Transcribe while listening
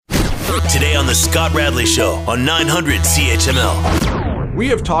Today on the Scott Radley Show on 900 CHML. We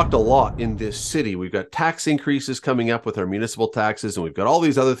have talked a lot in this city. We've got tax increases coming up with our municipal taxes, and we've got all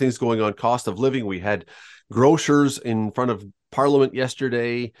these other things going on, cost of living. We had grocers in front of Parliament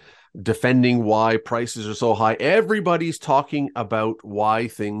yesterday defending why prices are so high. Everybody's talking about why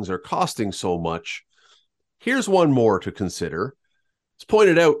things are costing so much. Here's one more to consider. It's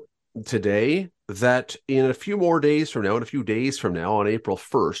pointed out today that in a few days from now, on April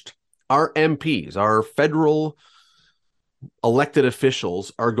 1st, our MPs, our federal elected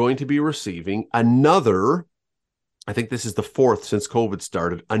officials, are going to be receiving another, I think this is the fourth since COVID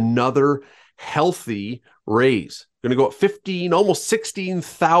started, another healthy raise. Going to go up almost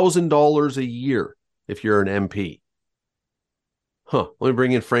 $16,000 a year if you're an MP. Let me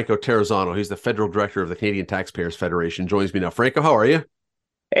bring in Franco Terrazzano. He's the federal director of the Canadian Taxpayers Federation. Joins me now. Franco, how are you?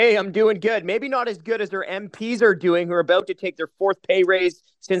 Hey, I'm doing good. Maybe not as good as their MPs are doing, who are about to take their fourth pay raise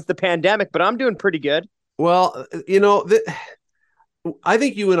since the pandemic, but I'm doing pretty good. Well, I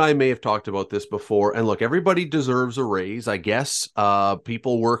think you and I may have talked about this before. And look, everybody deserves a raise, I guess.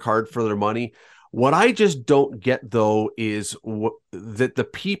 People work hard for their money. What I just don't get, though, is that the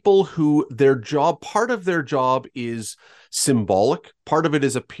people who part of their job is symbolic. Part of it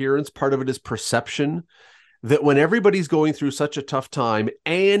is appearance. Part of it is perception. That when everybody's going through such a tough time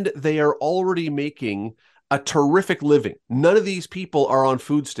and they are already making a terrific living, none of these people are on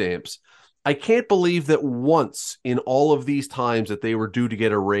food stamps. I can't believe that once in all of these times that they were due to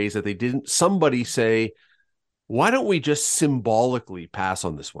get a raise, that they didn't, somebody say, why don't we just symbolically pass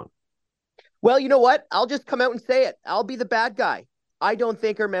on this one? Well, you know what? I'll just come out and say it. I'll be the bad guy. I don't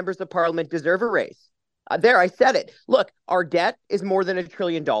think our members of parliament deserve a raise. I said it. Look, our debt is more than $1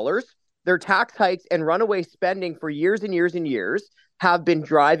 trillion. Their tax hikes and runaway spending for years and years and years have been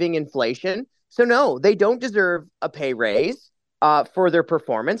driving inflation. So no, they don't deserve a pay raise for their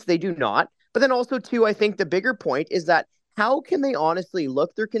performance. They do not. But then also, too, I think the bigger point is that how can they honestly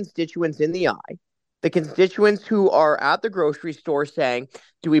look their constituents in the eye? The constituents who are at the grocery store saying,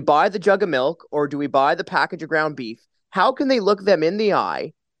 do we buy the jug of milk or do we buy the package of ground beef? How can they look them in the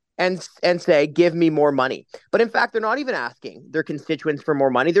eye and say, give me more money? But in fact, they're not even asking their constituents for more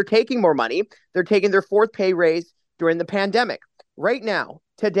money. They're taking more money. They're taking their fourth pay raise during the pandemic. Right now,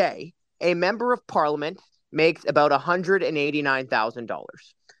 today, a member of parliament makes about $189,000.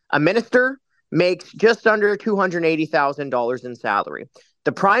 A minister makes just under $280,000 in salary.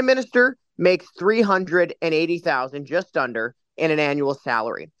 The prime minister makes $380,000, just under, in an annual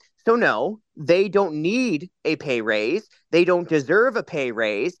salary. So no, they don't need a pay raise. They don't deserve a pay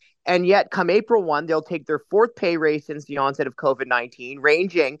raise. And yet, come April 1, they'll take their fourth pay raise since the onset of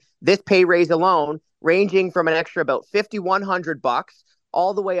COVID-19, this pay raise alone, ranging from an extra about $5,100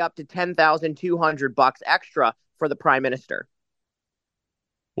 all the way up to $10,200 extra for the prime minister.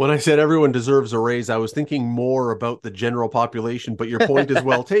 When I said everyone deserves a raise, I was thinking more about the general population, but your point is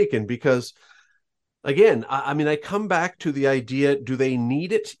well taken because, again, I come back to the idea, do they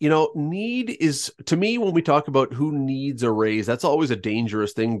need it? Need is, to me, when we talk about who needs a raise, that's always a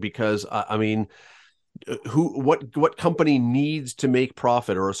dangerous thing because, what company needs to make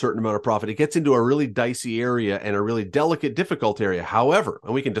profit or a certain amount of profit? It gets into a really dicey area and a really delicate, difficult area. However,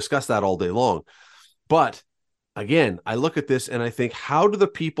 and we can discuss that all day long, but again, I look at this and I think, how do the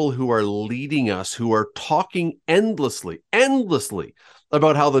people who are leading us, who are talking endlessly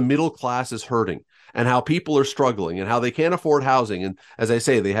about how the middle class is hurting and how people are struggling and how they can't afford housing? And as I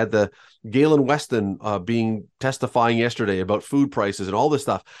say, they had the Galen Weston testifying yesterday about food prices and all this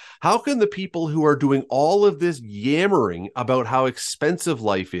stuff. How can the people who are doing all of this yammering about how expensive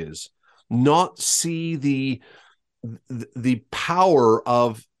life is not see the power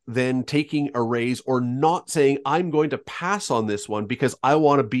of then taking a raise or not saying, I'm going to pass on this one because I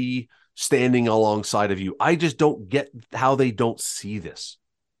want to be standing alongside of you? I just don't get how they don't see this.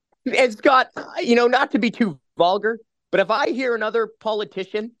 And Scott, not to be too vulgar, but if I hear another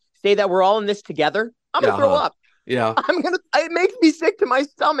politician say that we're all in this together, I'm going to throw up. Yeah. It makes me sick to my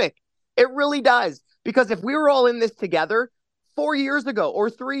stomach. It really does. Because if we were all in this together 4 years ago or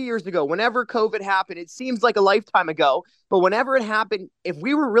 3 years ago, whenever COVID happened, it seems like a lifetime ago, but whenever it happened, if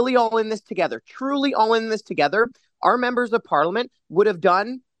we were really all in this together, truly all in this together, our members of parliament would have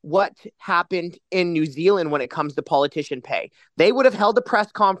done what happened in New Zealand when it comes to politician pay. They would have held a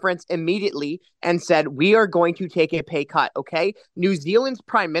press conference immediately and said, we are going to take a pay cut, okay? New Zealand's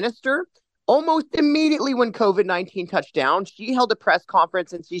prime minister, almost immediately when COVID-19 touched down, she held a press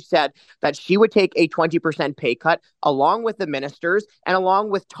conference and she said that she would take a 20% pay cut along with the ministers and along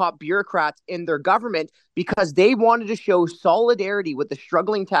with top bureaucrats in their government because they wanted to show solidarity with the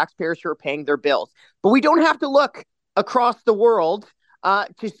struggling taxpayers who are paying their bills. But we don't have to look across the world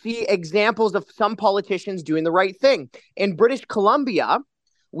to see examples of some politicians doing the right thing. In British Columbia,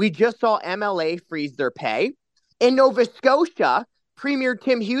 we just saw MLA freeze their pay. In Nova Scotia, Premier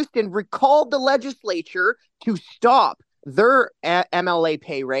Tim Houston recalled the legislature to stop their MLA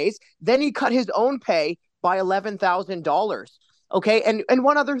pay raise. Then he cut his own pay by $11,000. Okay, and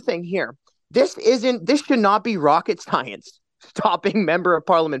one other thing here. This should not be rocket science, stopping member of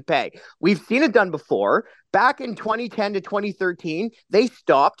parliament pay. We've seen it done before. Back in 2010 to 2013, they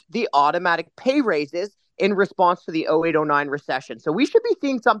stopped the automatic pay raises in response to the 08-09 recession. So we should be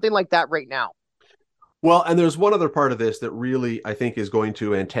seeing something like that right now. Well, and there's one other part of this that really, I think, is going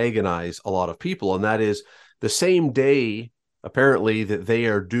to antagonize a lot of people, and that is the same day, apparently, that they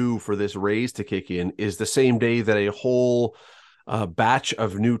are due for this raise to kick in is the same day that a whole batch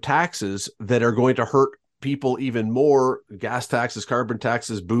of new taxes that are going to hurt people even more, gas taxes, carbon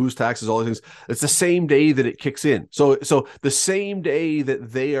taxes, booze taxes, all these things. It's the same day that it kicks in. So the same day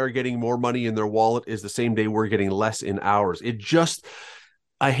that they are getting more money in their wallet is the same day we're getting less in ours. It just...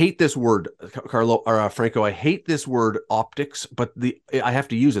 I hate this word, Franco. I hate this word optics, but I have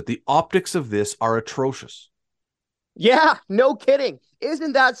to use it. The optics of this are atrocious. Yeah, no kidding.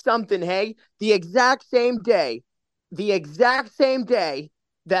 Isn't that something, hey? The exact same day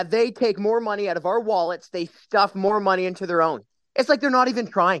that they take more money out of our wallets, they stuff more money into their own. It's like they're not even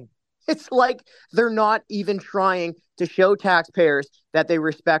trying. It's like they're not even trying to show taxpayers that they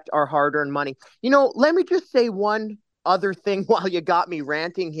respect our hard-earned money. Let me just say one other thing while you got me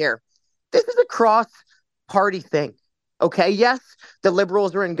ranting here. This is a cross-party thing, okay? Yes, the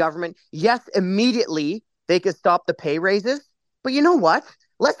Liberals are in government. Yes, immediately they could stop the pay raises. But you know what?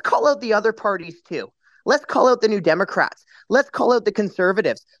 Let's call out the other parties too. Let's call out the New Democrats. Let's call out the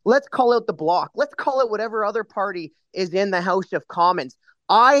Conservatives. Let's call out the Bloc. Let's call out whatever other party is in the House of Commons.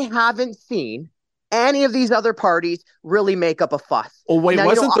 I haven't seen any of these other parties really make up a fuss. Oh, wait, now,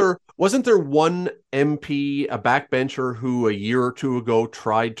 wasn't there one MP, a backbencher, who a year or two ago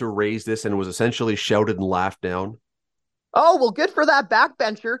tried to raise this and was essentially shouted and laughed down? Oh, well, good for that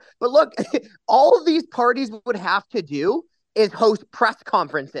backbencher. But look, all of these parties would have to do is host press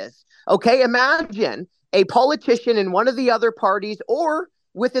conferences. Okay, imagine a politician in one of the other parties or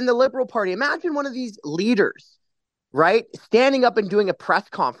within the Liberal Party. Imagine one of these leaders, right, standing up and doing a press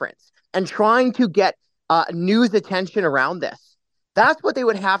conference and trying to get news attention around this. That's what they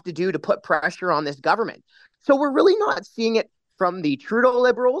would have to do to put pressure on this government. So we're really not seeing it from the Trudeau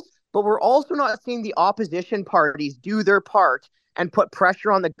Liberals, but we're also not seeing the opposition parties do their part and put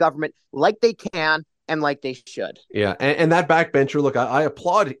pressure on the government like they can and like they should. Yeah, and that backbencher, look, I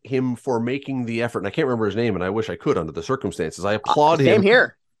applaud him for making the effort, and I can't remember his name, and I wish I could under the circumstances. I applaud him. Same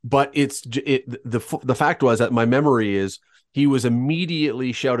here. But the fact was that my memory is he was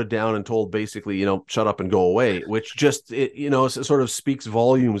immediately shouted down and told basically, shut up and go away, which just, sort of speaks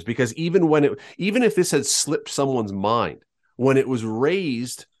volumes, because even if this had slipped someone's mind, when it was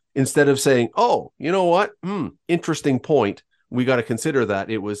raised, instead of saying, oh, you know what? Interesting point. We got to consider that.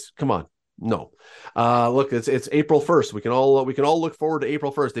 It was, come on. No. Look, it's April 1st. We can all look forward to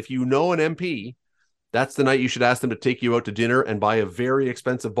April 1st. If you know an MP, that's the night you should ask them to take you out to dinner and buy a very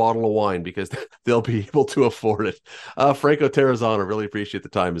expensive bottle of wine, because they'll be able to afford it. Franco Terrazzano, really appreciate the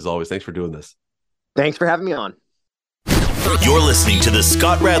time as always. Thanks for doing this. Thanks for having me on. You're listening to the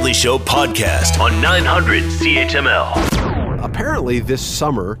Scott Radley Show podcast on 900 CHML. Apparently this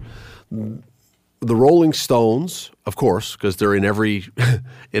summer, the Rolling Stones, of course, because they're in every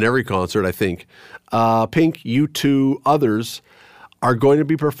concert, I think, Pink, U2, others, are going to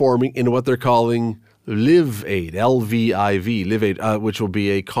be performing in what they're calling Live Aid, L-V-I-V, Live Aid, which will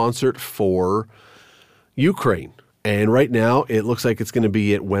be a concert for Ukraine. And right now, it looks like it's going to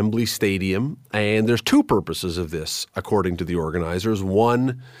be at Wembley Stadium. And there's two purposes of this, according to the organizers.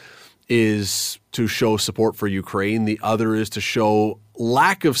 One is to show support for Ukraine. The other is to show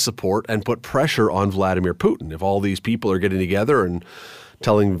lack of support and put pressure on Vladimir Putin. If all these people are getting together and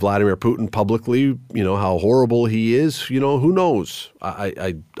telling Vladimir Putin publicly, how horrible he is, who knows?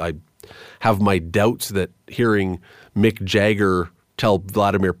 I have my doubts that hearing Mick Jagger tell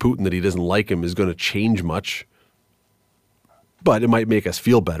Vladimir Putin that he doesn't like him is going to change much, but it might make us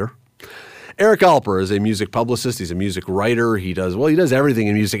feel better. Eric Alper is a music publicist. He's a music writer. He does everything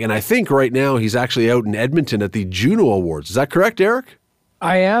in music. And I think right now he's actually out in Edmonton at the Juno Awards. Is that correct, Eric?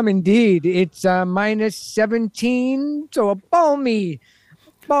 I am indeed. It's minus 17, so a balmy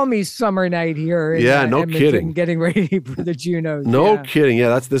summer night here. Yeah, no Edmonton, kidding. Getting ready for the Junos. No kidding. Yeah,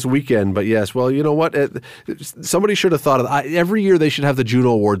 that's this weekend. But yes, well, you know what? Somebody should have thought of every year they should have the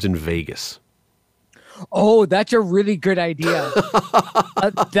Juno Awards in Vegas. Oh, that's a really good idea.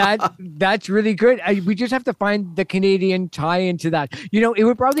 That's really good. We just have to find the Canadian tie into that. It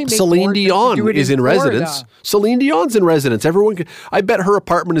would probably make Celine Dion is in residence. Celine Dion's in residence. I bet her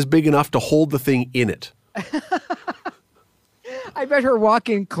apartment is big enough to hold the thing in it. I bet her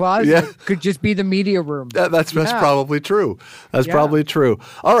walk-in closet could just be the media room. That's probably true. That's probably true.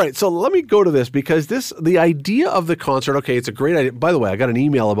 All right, so let me go to this because the idea of the concert, okay, it's a great idea. By the way, I got an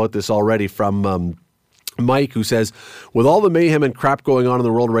email about this already from Mike, who says, with all the mayhem and crap going on in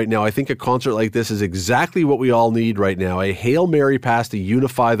the world right now, I think a concert like this is exactly what we all need right now, a Hail Mary pass to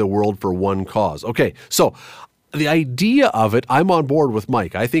unify the world for one cause. Okay, so the idea of it, I'm on board with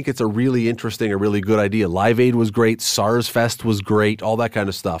Mike. I think it's a really interesting, a really good idea. Live Aid was great. SARS Fest was great. All that kind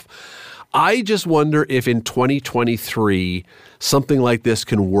of stuff. I just wonder if in 2023, something like this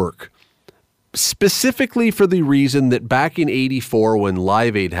can work. Specifically for the reason that back in 84, when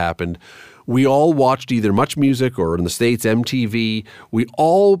Live Aid happened, we all watched either Much Music or in the States, MTV. We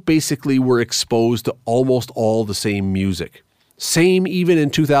all basically were exposed to almost all the same music. Same even in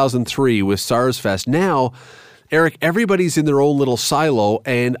 2003 with SARS Fest. Now, Eric, everybody's in their own little silo,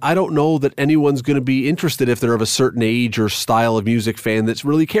 and I don't know that anyone's going to be interested if they're of a certain age or style of music fan that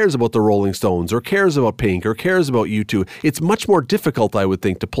really cares about the Rolling Stones or cares about Pink or cares about U2. It's much more difficult, I would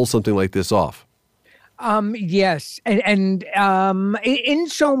think, to pull something like this off. Yes. And in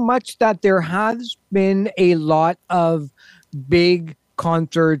so much that there has been a lot of big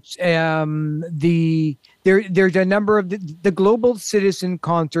concerts, there's a number of the Global Citizen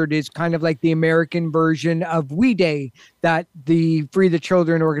Concert is kind of like the American version of We Day that the Free the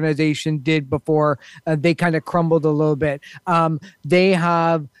Children organization did before they kind of crumbled a little bit. They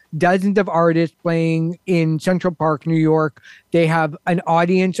have dozens of artists playing in Central Park, New York. They have an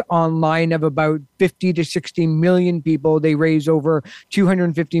audience online of about 50 to 60 million people. They raise over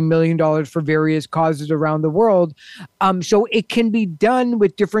 $250 million for various causes around the world. So it can be done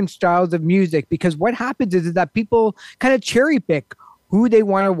with different styles of music, because what happens is that people kind of cherry pick who they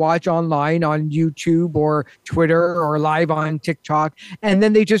want to watch online on YouTube or Twitter or live on TikTok, and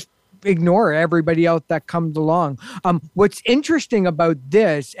then they just ignore everybody else that comes along. What's interesting about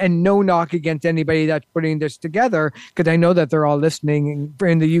this, and no knock against anybody that's putting this together, because I know that they're all listening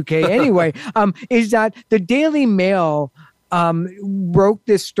in the UK anyway, is that the Daily Mail wrote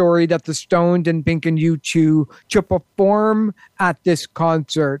this story that the Stones and Pink and U2 to perform at this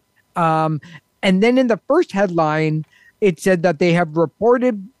concert. And then in the first headline, it said that they have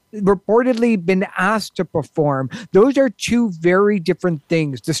reportedly been asked to perform. Those are two very different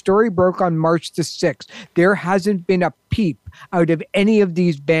things. The story broke on March the 6th. There hasn't been a peep out of any of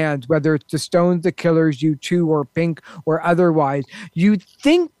these bands, whether it's the Stones, the Killers, U2, or Pink, or otherwise. You'd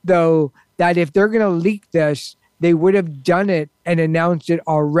think, though, that if they're going to leak this, they would have done it and announced it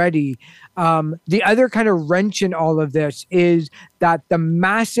already. The other kind of wrench in all of this is that the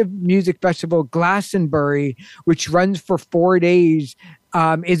massive music festival Glastonbury, which runs for 4 days,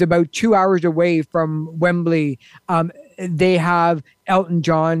 is about 2 hours away from Wembley. They have Elton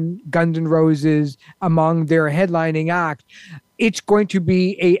John, Guns N' Roses among their headlining acts. It's going to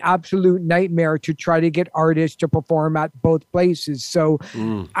be an absolute nightmare to try to get artists to perform at both places. So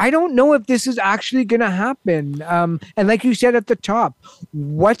I don't know if this is actually going to happen. And like you said at the top,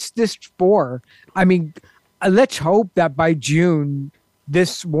 what's this for? I mean, let's hope that by June,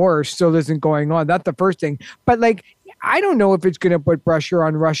 this war still isn't going on. That's the first thing. But I don't know if it's going to put pressure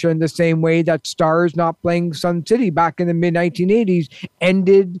on Russia in the same way that Stars not playing Sun City back in the mid-1980s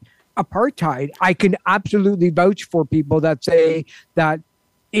ended apartheid. I can absolutely vouch for people that say that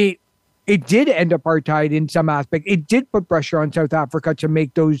it did end apartheid in some aspect. It did put pressure on South Africa to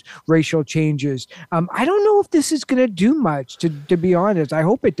make those racial changes. I don't know if this is going to do much, to be honest. I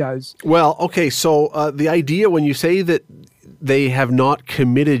hope it does. Well, okay. So the idea when you say that they have not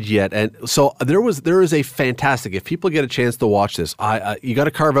committed yet, and so there is a fantastic, if people get a chance to watch this, you got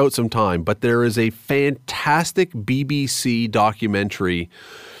to carve out some time, but there is a fantastic BBC documentary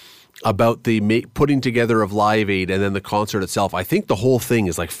about the putting together of Live Aid and then the concert itself. I think the whole thing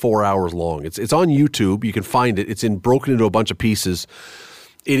is like 4 hours long. It's on YouTube. You can find it. It's broken into a bunch of pieces.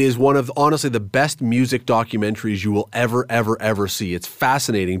 It is one of, honestly, the best music documentaries you will ever see. It's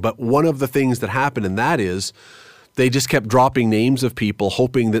fascinating. But one of the things that happened in that is they just kept dropping names of people,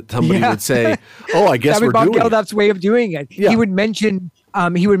 hoping that somebody would say, "Oh, I guess we're doing it." That's way of doing it. Yeah. He would mention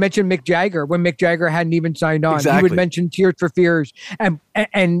Mick Jagger when Mick Jagger hadn't even signed on. Exactly. He would mention Tears for Fears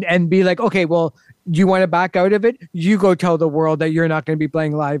and be like, "Okay, well, you want to back out of it? You go tell the world that you're not going to be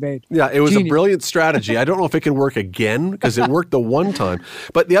playing Live Aid. Yeah, it was a brilliant strategy. I don't know if it can work again because it worked the one time.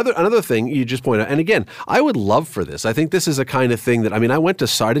 But another thing you just point out, and again, I would love for this. I think this is a kind of thing that,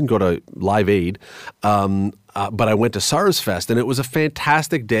 I didn't go to Live Aid, but I went to SARS Fest, and it was a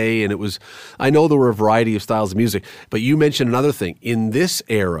fantastic day. And I know there were a variety of styles of music, but you mentioned another thing. In this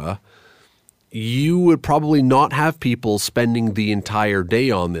era, you would probably not have people spending the entire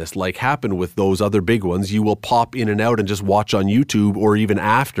day on this like happened with those other big ones. You will pop in and out and just watch on YouTube or even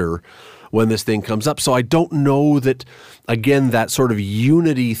after when this thing comes up. So I don't know that, again, that sort of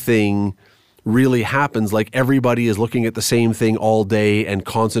unity thing really happens. Like everybody is looking at the same thing all day and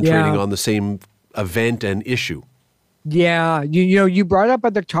concentrating on the same event and issue. Yeah, you brought up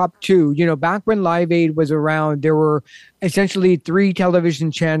at the top two. Back when Live Aid was around, there were essentially 3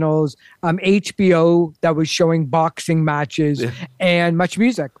 television channels, HBO that was showing boxing matches and Much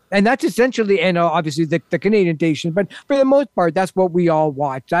Music, and that's essentially, and obviously the Canadian station. But for the most part, that's what we all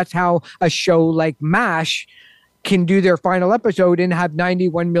watch. That's how a show like MASH can do their final episode and have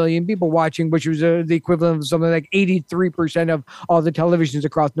 91 million people watching, which was the equivalent of something like 83% of all the televisions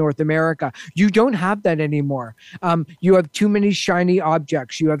across North America. You don't have that anymore. You have too many shiny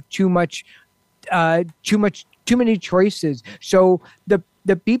objects. You have too many choices. So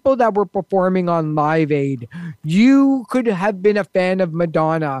the people that were performing on Live Aid, you could have been a fan of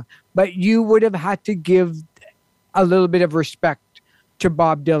Madonna, but you would have had to give a little bit of respect to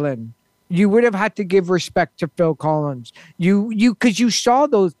Bob Dylan. You would have had to give respect to Phil Collins. Because you saw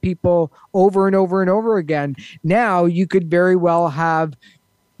those people over and over and over again. Now you could very well have,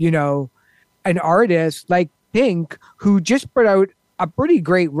 an artist like Pink who just put out a pretty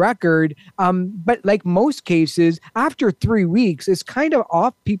great record. But like most cases, after 3 weeks, it's kind of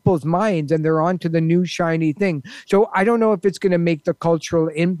off people's minds and they're on to the new shiny thing. So I don't know if it's going to make the cultural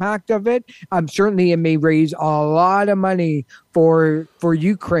impact of it. Certainly it may raise a lot of money for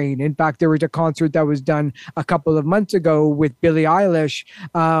Ukraine. In fact, there was a concert that was done a couple of months ago with Billie Eilish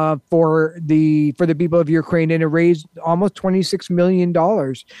for the people of Ukraine, and it raised almost $26 million in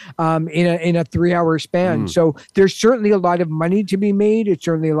a 3-hour span. So there's certainly a lot of money to be made. It's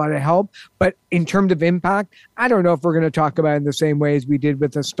certainly a lot of help, but in terms of impact, I don't know if we're going to talk about it in the same way as we did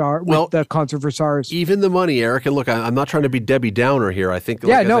with the concert for SARS. Even the money, Eric, and look, I'm not trying to be Debbie Downer here. I think,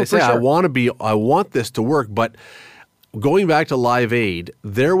 I want this to work, but going back to Live Aid,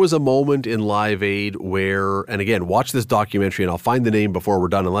 there was a moment in Live Aid where, and again, watch this documentary, and I'll find the name before we're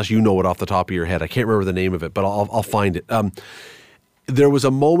done, unless you know it off the top of your head. I can't remember the name of it, but I'll find it. There was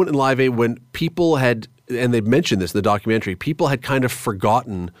a moment in Live Aid when people had, and they mentioned this in the documentary, people had kind of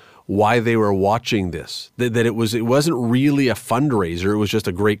forgotten why they were watching this, that it wasn't really a fundraiser, it was just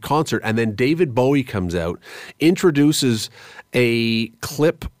a great concert. And then David Bowie comes out, introduces a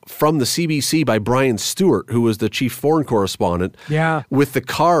clip from the CBC by Brian Stewart, who was the chief foreign correspondent, with the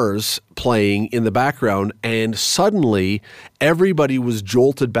Cars playing in the background, and suddenly everybody was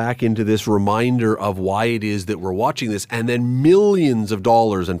jolted back into this reminder of why it is that we're watching this, and then millions of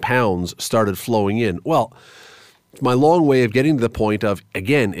dollars and pounds started flowing in. Well, it's my long way of getting to the point of,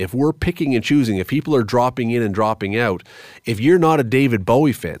 again, if we're picking and choosing, if people are dropping in and dropping out, if you're not a David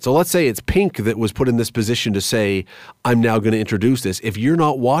Bowie fan, so let's say it's Pink that was put in this position to say, I'm now going to introduce this. If you're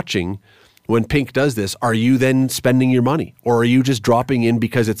not watching when Pink does this, are you then spending your money? Or are you just dropping in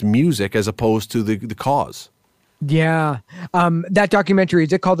because it's music as opposed to the cause? Yeah. That documentary,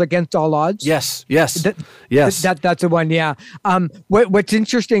 is it called Against All Odds? Yes. Yes. That's the one. Yeah. What's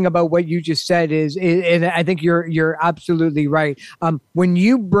interesting about what you just said is, and I think you're absolutely right. When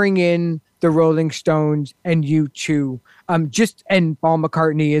you bring in the Rolling Stones and U2, and Paul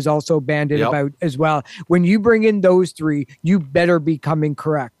McCartney is also banded about as well. When you bring in those three, you better be coming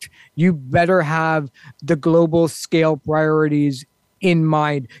correct. You better have the global scale priorities in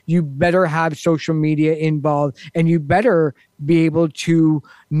mind. You better have social media involved, and you better be able to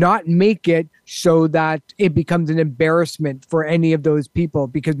not make it so that it becomes an embarrassment for any of those people,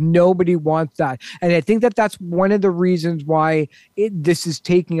 because nobody wants that. And I think that that's one of the reasons why this is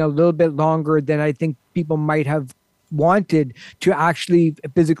taking a little bit longer than I think people might have wanted to actually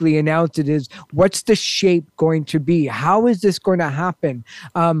physically announce it. Is what's the shape going to be? How is this going to happen?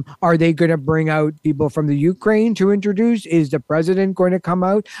 Are they going to bring out people from the Ukraine to introduce? Is the president going to come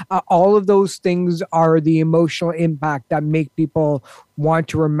out? All of those things are the emotional impact that make people want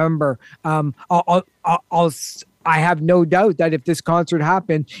to remember. I have no doubt that if this concert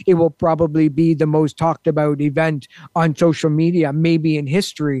happened, it will probably be the most talked about event on social media, maybe in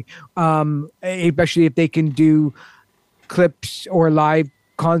history, especially if they can do clips or live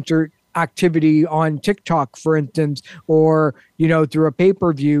concert activity on TikTok, for instance, or, through a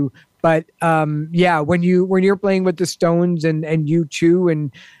pay-per-view. But when you're playing with the Stones and U2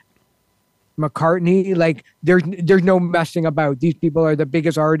 and McCartney, like there's no messing about. These people are the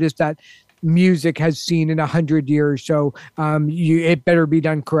biggest artists that music has seen in 100 years. So it better be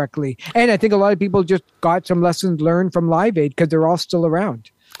done correctly. And I think a lot of people just got some lessons learned from Live Aid because they're all still around.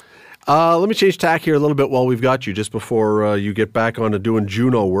 Let me change tack here a little bit while we've got you, just before you get back on to doing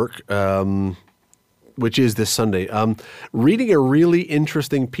Juno work, which is this Sunday. Reading a really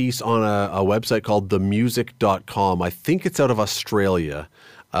interesting piece on a website called themusic.com. I think it's out of Australia,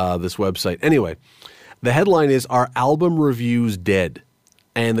 this website. Anyway, the headline is, "Are album reviews dead?"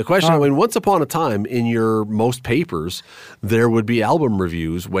 And the question, once upon a time in your most papers, there would be album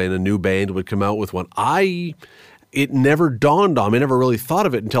reviews when a new band would come out with one. It never dawned on me. I never really thought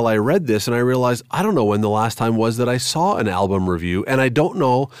of it until I read this, and I realized I don't know when the last time was that I saw an album review. And I don't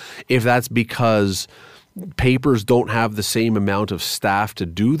know if that's because papers don't have the same amount of staff to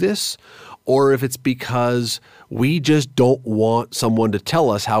do this, or if it's because we just don't want someone to tell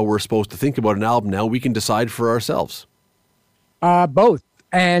us how we're supposed to think about an album. Now we can decide for ourselves. Both.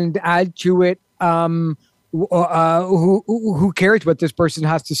 And add to it, who cares what this person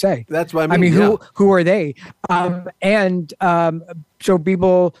has to say? That's what I mean. Who are they? So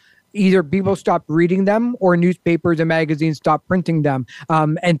people stop reading them, or newspapers and magazines stop printing them.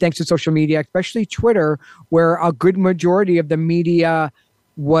 And thanks to social media, especially Twitter, where a good majority of the media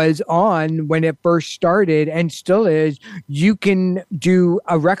was on when it first started and still is, you can do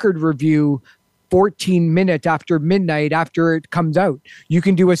a record review 14 minutes after midnight after it comes out. You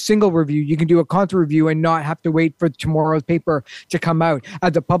can do a single review. You can do a concert review and not have to wait for tomorrow's paper to come out.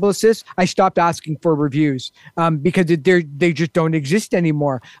 As a publicist, I stopped asking for reviews because they just don't exist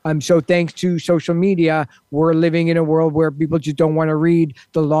anymore. So thanks to social media, we're living in a world where people just don't want to read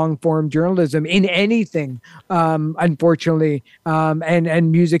the long form journalism in anything, unfortunately. And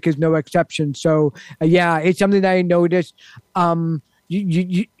music is no exception. So it's something that I noticed.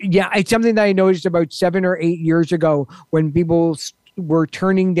 It's something that I noticed about 7 or 8 years ago when people were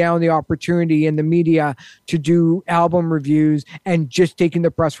turning down the opportunity in the media to do album reviews and just taking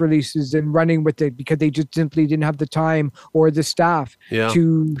the press releases and running with it because they just simply didn't have the time or the staff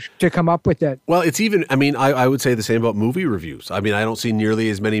to come up with it. Well, it's even, I would say the same about movie reviews. I don't see nearly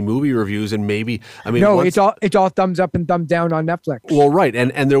as many movie reviews, and maybe, it's all thumbs up and thumbs down on Netflix. Well, right.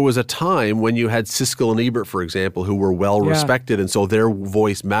 And there was a time when you had Siskel and Ebert, for example, who were well respected, and so their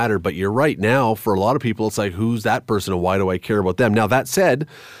voice mattered. But you're right. Now, for a lot of people, it's like, who's that person and why do I care about them? Now, that said,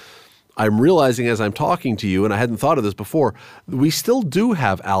 I'm realizing as I'm talking to you, and I hadn't thought of this before, we still do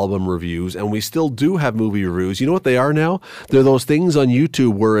have album reviews and we still do have movie reviews. You know what they are now? They're those things on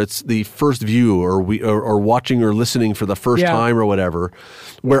YouTube where it's the first view or watching or listening for the first time or whatever,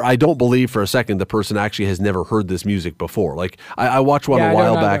 where I don't believe for a second the person actually has never heard this music before. Like I watched one a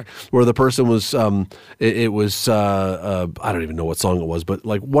while back where the person was, I don't even know what song it was, but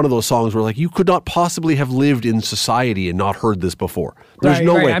like one of those songs where like you could not possibly have lived in society and not heard this before. There's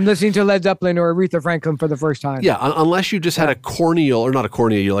no way. I'm listening to Led Zeppelin or Aretha Franklin for the first time. Yeah, unless you just had a corneal, or not a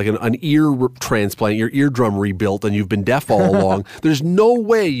cornea, you're like an ear transplant, your eardrum rebuilt, and you've been deaf all along. There's no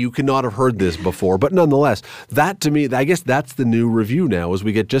way you could not have heard this before. But nonetheless, that to me, I guess that's the new review now, is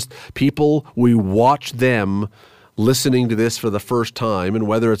we get just people, we watch them listening to this for the first time, and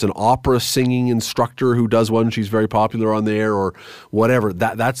whether it's an opera singing instructor who does one, she's very popular on there, or whatever,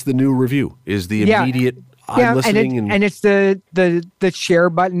 that's the new review, is the immediate... I'm listening, and it's the share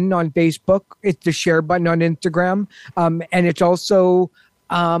button on Facebook. It's the share button on Instagram, and it's also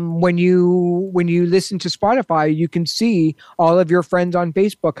when you listen to Spotify, you can see all of your friends on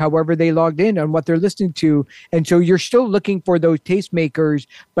Facebook, however they logged in, and what they're listening to, and so you're still looking for those tastemakers.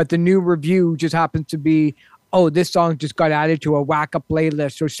 But the new review just happens to be, oh, this song just got added to a Wacka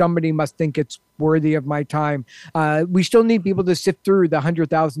playlist, so somebody must think it's worthy of my time. We still need people to sift through the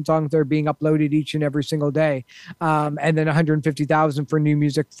 100,000 songs that are being uploaded each and every single day, and then 150,000 for New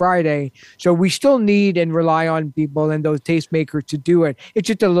Music Friday. So we still need and rely on people and those tastemakers to do it. It's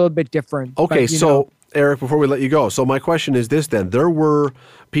just a little bit different. Okay, Eric, before we let you go, so my question is this then. There were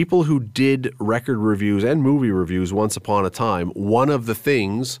people who did record reviews and movie reviews once upon a time. One of the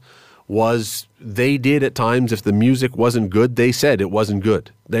things was they did at times, if the music wasn't good, they said it wasn't good.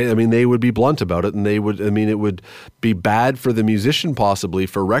 They would be blunt about it, and it would be bad for the musician possibly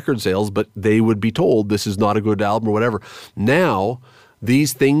for record sales, but they would be told this is not a good album or whatever. Now,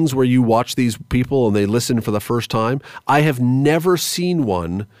 these things where you watch these people and they listen for the first time, I have never seen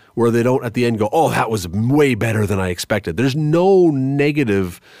one where they don't at the end go, oh, that was way better than I expected. There's no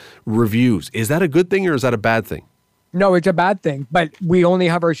negative reviews. Is that a good thing or is that a bad thing? No, it's a bad thing, but we only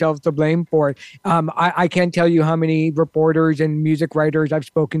have ourselves to blame for it. I can't tell you how many reporters and music writers I've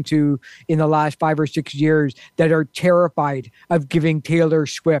spoken to in the last 5 or 6 years that are terrified of giving Taylor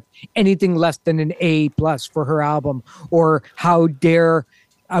Swift anything less than an A+ for her album, or how dare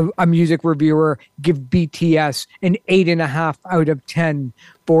a music reviewer give BTS an 8.5 out of 10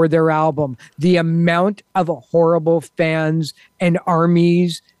 for their album. The amount of horrible fans and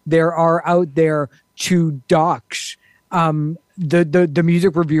armies there are out there to dox the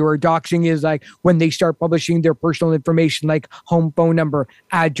music reviewer. Doxing is like when they start publishing their personal information, like home phone number,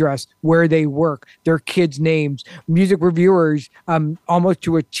 address, where they work, their kids' names. Music reviewers, almost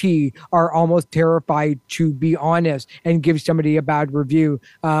to a T, are almost terrified to be honest and give somebody a bad review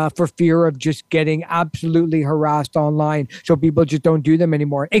for fear of just getting absolutely harassed online. So people just don't do them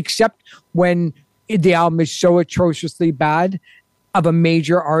anymore, except when the album is so atrociously bad of a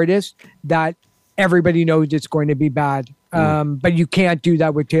major artist that everybody knows it's going to be bad. But you can't do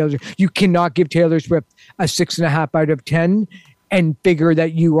that with Taylor. You cannot give Taylor Swift a 6.5 out of 10 and figure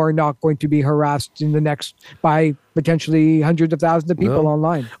that you are not going to be harassed in the next by potentially hundreds of thousands of people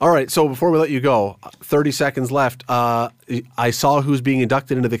online. All right. So before we let you go, 30 seconds left. I saw who's being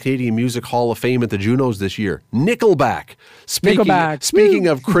inducted into the Canadian Music Hall of Fame at the Junos this year. Nickelback. Speaking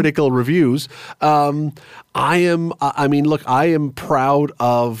of critical reviews, I am proud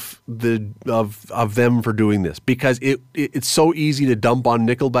of them for doing this, because it's so easy to dump on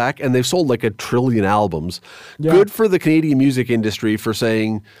Nickelback, and they've sold like 1 trillion albums. Yeah. Good for the Canadian music industry for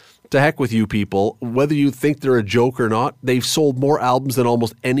saying, to heck with you people. Whether you think they're a joke or not, they've sold more albums than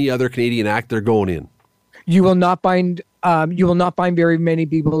almost any other Canadian act they're going in. You will not find very many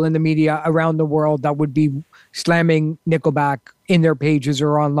people in the media around the world that would be slamming Nickelback in their pages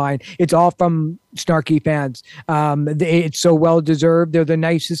or online. It's all from snarky fans. It's so well deserved. They're the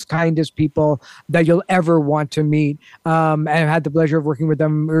nicest, kindest people that you'll ever want to meet. And I've had the pleasure of working with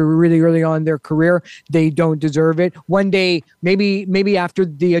them really early on in their career. They don't deserve it. One day, maybe after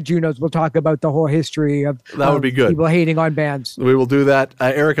the Junos, we'll talk about the whole history of that would be good. People hating on bands. We will do that.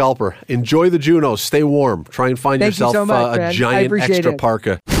 Eric Alper, enjoy the Junos. Stay warm. Try and find yourself so much, a giant extra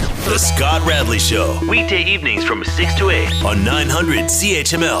parka. The Scott Radley Show, weekday evenings from 6 to 8 on 900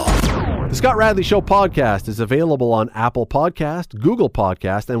 CHML. The Scott Radley Show podcast is available on Apple Podcast, Google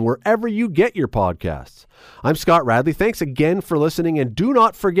Podcast, and wherever you get your podcasts. I'm Scott Radley. Thanks again for listening, and do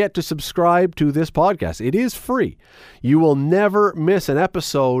not forget to subscribe to this podcast. It is free. You will never miss an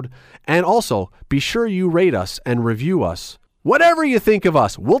episode, and also be sure you rate us and review us. Whatever you think of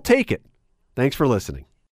us, we'll take it. Thanks for listening.